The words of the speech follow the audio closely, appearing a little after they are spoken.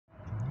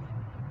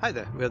Hi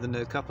there, we're the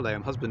nerd couple. I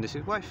am husband, this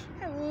is wife.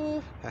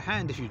 Hello.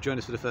 And if you join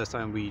us for the first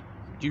time, we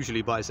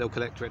usually buy, sell,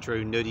 collect retro,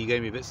 nerdy,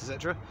 gaming bits,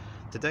 etc.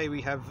 Today we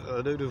have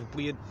a load of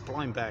weird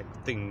blind bag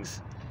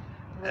things.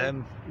 Right.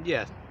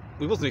 Yeah,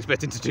 we wasn't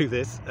expecting to do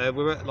this.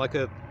 We're at like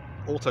a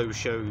auto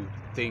show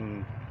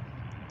thing,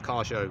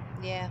 car show,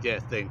 Yeah.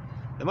 thing.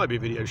 There might be a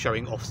video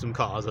showing off some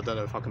cars. I don't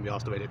know if I can be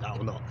asked to edit that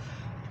or not.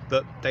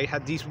 But they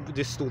had this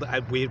store that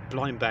had weird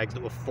blind bags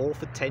that were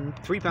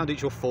 £3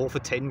 each or 4 for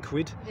 10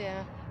 quid.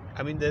 Yeah.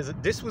 I mean,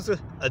 this was an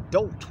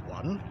adult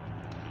one.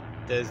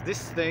 There's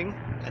this thing,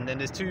 and then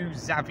there's 2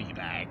 Zavvi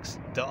bags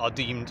that are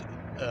deemed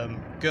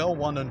girl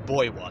one and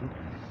boy one.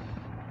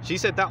 She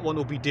said that one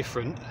will be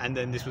different, and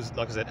then this was,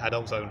 like I said,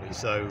 adults only.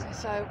 So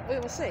we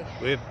will see.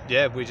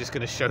 we're just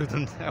going to show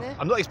them now. Yeah.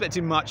 I'm not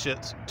expecting much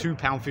at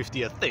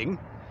 £2.50 a thing,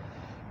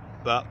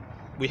 but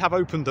we have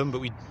opened them. But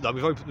we've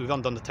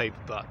undone the tape.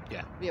 But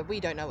yeah, we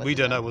don't know. we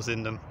don't know what's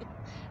in them.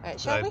 Alright,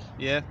 shall we?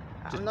 Yeah,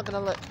 I'm not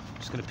gonna look.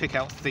 just going to pick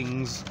out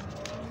things.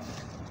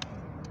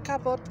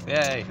 Cardboard.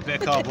 Yay, a bit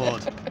of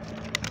cardboard.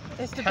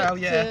 It's the Hell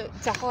bit yeah.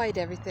 to hide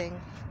everything.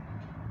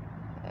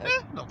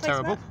 Not placemat.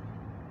 terrible.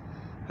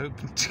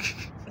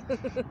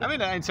 I mean,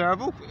 that ain't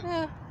terrible.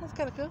 Yeah, that's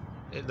kind of cool.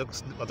 It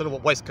looks, I don't know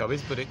what Westco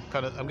is, but it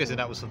kind of, I'm guessing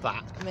that was for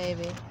that.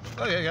 Maybe.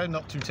 Oh yeah,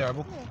 not too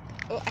terrible. Yeah.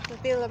 Oh, I can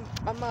feel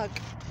a mug.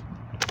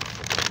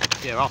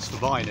 Yeah, us for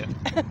buying it.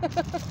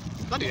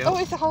 Bloody hell. Oh,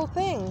 it's the whole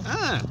thing.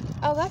 Ah,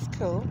 Oh, that's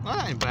cool. well,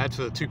 that ain't bad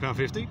for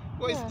 £2.50.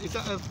 What Yeah. is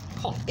that a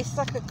pot? It's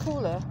like a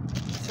cooler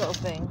sort of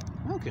thing.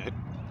 Okay.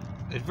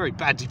 It's very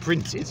badly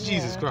printed,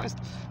 Jesus Yeah. Christ.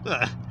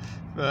 But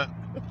But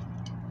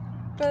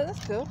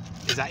that's cool.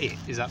 is that it?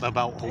 Is that the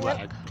whole Yep.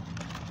 bag?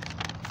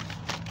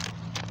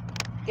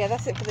 Yeah,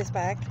 that's it for this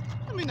bag.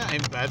 I mean, that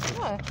ain't bad for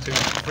No.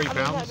 £3. I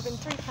mean, that would have been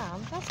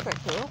 £3. That's quite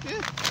cool.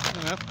 Yeah, I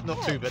don't know, not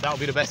Yeah. too bad. That'll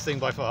be the best thing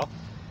by far.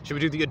 Should we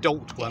do the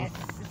adult one? Yes,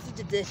 this is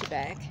the dirty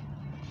bag.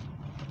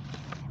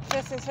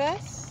 First things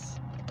first.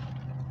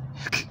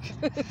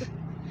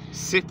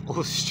 Sip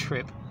or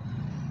strip?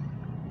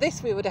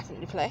 This we will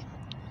definitely play.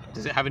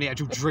 Does it have any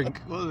actual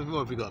drink? What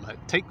have we got?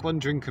 Like, take one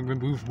drink and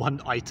remove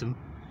one item.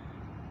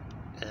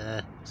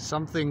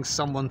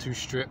 Someone to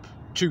strip.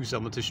 Choose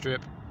someone to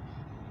strip.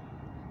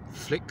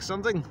 Flick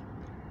something?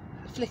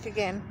 Flick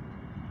again.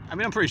 I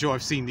mean, I'm pretty sure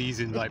I've seen these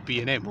in like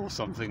B&M or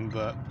something,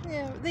 but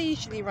Yeah, they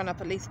usually run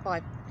up at least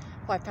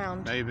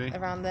 £5 maybe.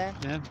 around there.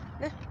 Yeah.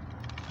 Yeah.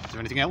 Is there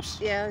anything else?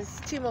 Yeah, there's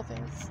 2 more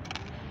things.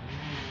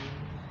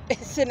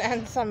 It's an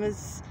Ann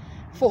Summers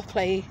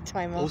foreplay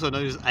timer. Also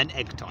known as an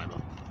egg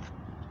timer.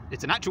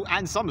 It's an actual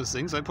Ann Summers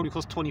thing, so it probably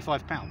costs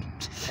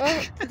 £25.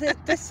 Well,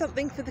 there's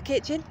something for the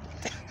kitchen.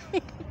 We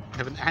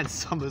have an Ann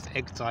Summers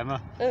egg timer.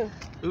 Oh,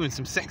 Ooh, and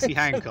some sexy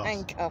handcuffs.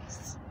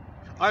 handcuffs.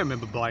 I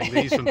remember buying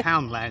these from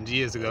Poundland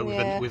years ago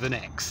Yeah. with an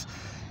X.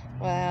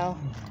 Wow.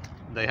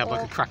 They have like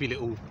Well, a crappy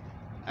little.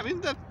 I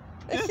mean,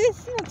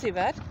 It's not too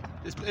bad.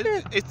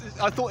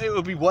 I thought it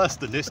would be worse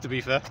than this, to be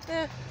fair.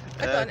 Yeah.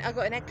 I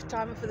got an egg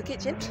timer for the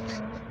kitchen.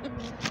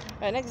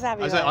 An egg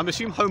Zavvi. I'm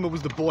assuming Homer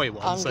was the boy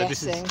one, I'm so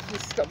guessing.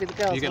 This has got to be the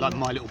girls. you get like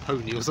My Little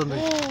Pony or something.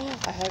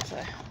 I hope so.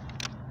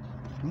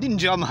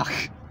 Ninja mug.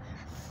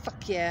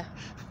 Fuck yeah.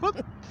 What?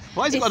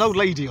 Why has it got an old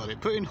lady on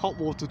it? Put in hot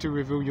water to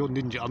reveal your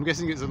ninja. I'm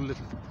guessing it's a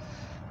little.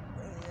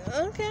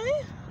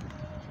 Okay.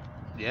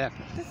 Yeah.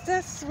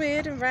 That's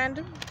weird and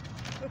random.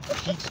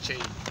 Heat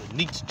change or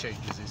neat change,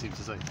 as it seems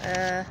to say.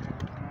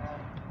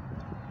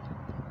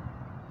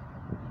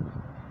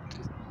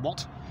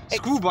 What?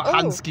 Screwball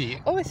hand ski.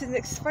 Oh, it's an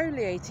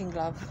exfoliating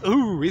glove.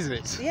 Ooh, is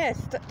it?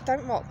 Yes,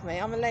 don't mock me.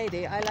 I'm a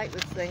lady. I like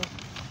this thing.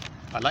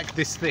 I like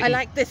this thing. I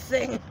like this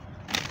thing.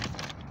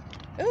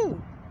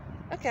 Ooh,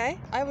 okay.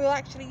 I will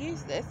actually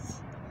use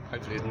this.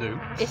 Hopefully it's new.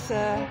 It's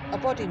a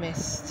body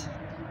mist.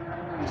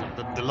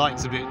 So the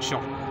light's a bit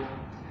shocking.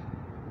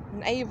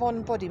 An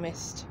Avon body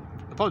mist.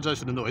 Apologise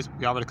for the noise.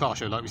 We are at a car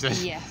show, like we said.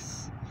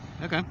 Yes.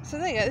 Okay. So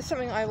there you go. It's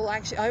something I will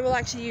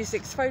actually use the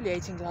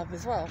exfoliating glove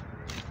as well.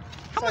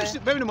 How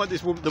much? Bearing in mind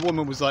the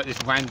woman was like this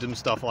random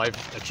stuff I've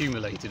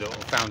accumulated or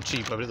found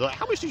cheap. But it's like,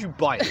 how much did you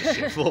buy this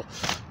shit for?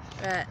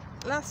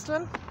 Last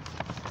one.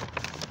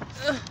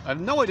 I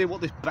have no idea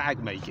what this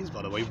bag make is,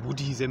 by the way.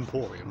 Woody's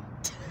Emporium.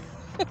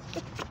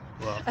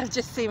 Well, I've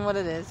just seen what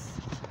it is.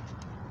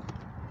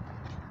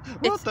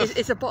 what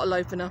It's a bottle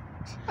opener.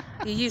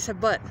 You use her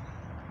butt.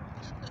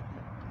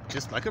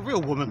 just like a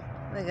real woman.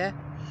 There you go.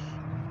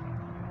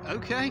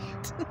 Okay.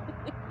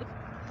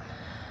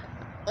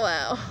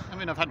 Wow. I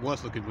mean, I've had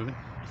worse looking women.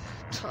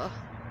 Oh.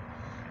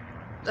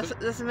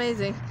 That's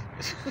amazing.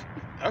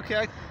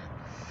 Okay.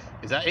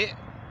 Is that it?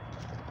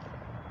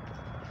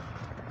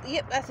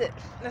 Yep, that's it.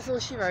 That's all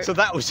she wrote. So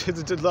that was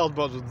the last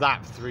box was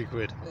that for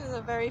 £3. This is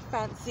a very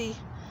fancy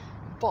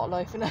bottle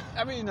opener.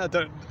 I mean,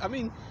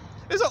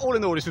 it's like all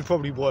in all, this was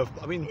probably worth.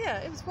 I mean, Yeah,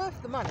 it was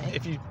worth the money.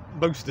 if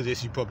most of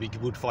this you probably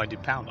would find in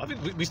pound. I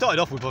think we started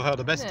off with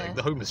the best Yeah. thing,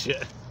 the Homer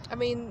shit. I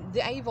mean,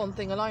 the Avon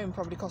thing alone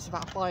probably costs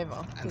about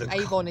 £5 And because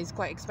the Avon is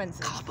quite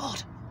expensive.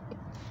 Cardboard.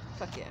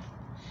 Fuck yeah.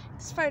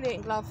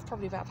 Exfoliating glove,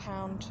 probably about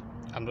 £1.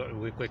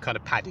 We're kind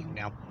of padding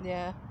now.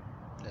 Yeah.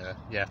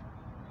 Yeah.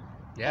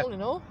 Yeah. All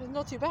in all, it's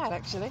not too bad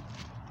actually.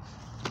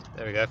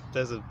 There we go.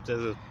 There's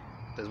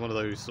one of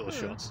those sort of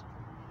shots.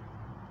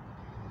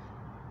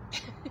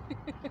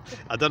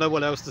 I don't know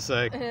what else to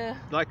say. Yeah.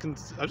 Like,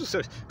 I just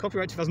said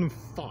copyright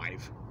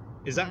 2005.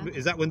 Is that Yeah.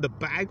 is that when the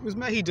bag was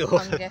made, or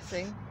I'm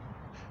guessing.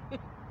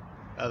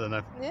 I don't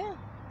know. Yeah.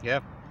 Yeah.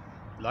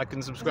 Like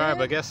and subscribe,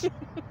 Yeah. I guess.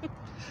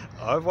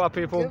 Au revoir,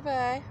 people.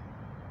 Goodbye.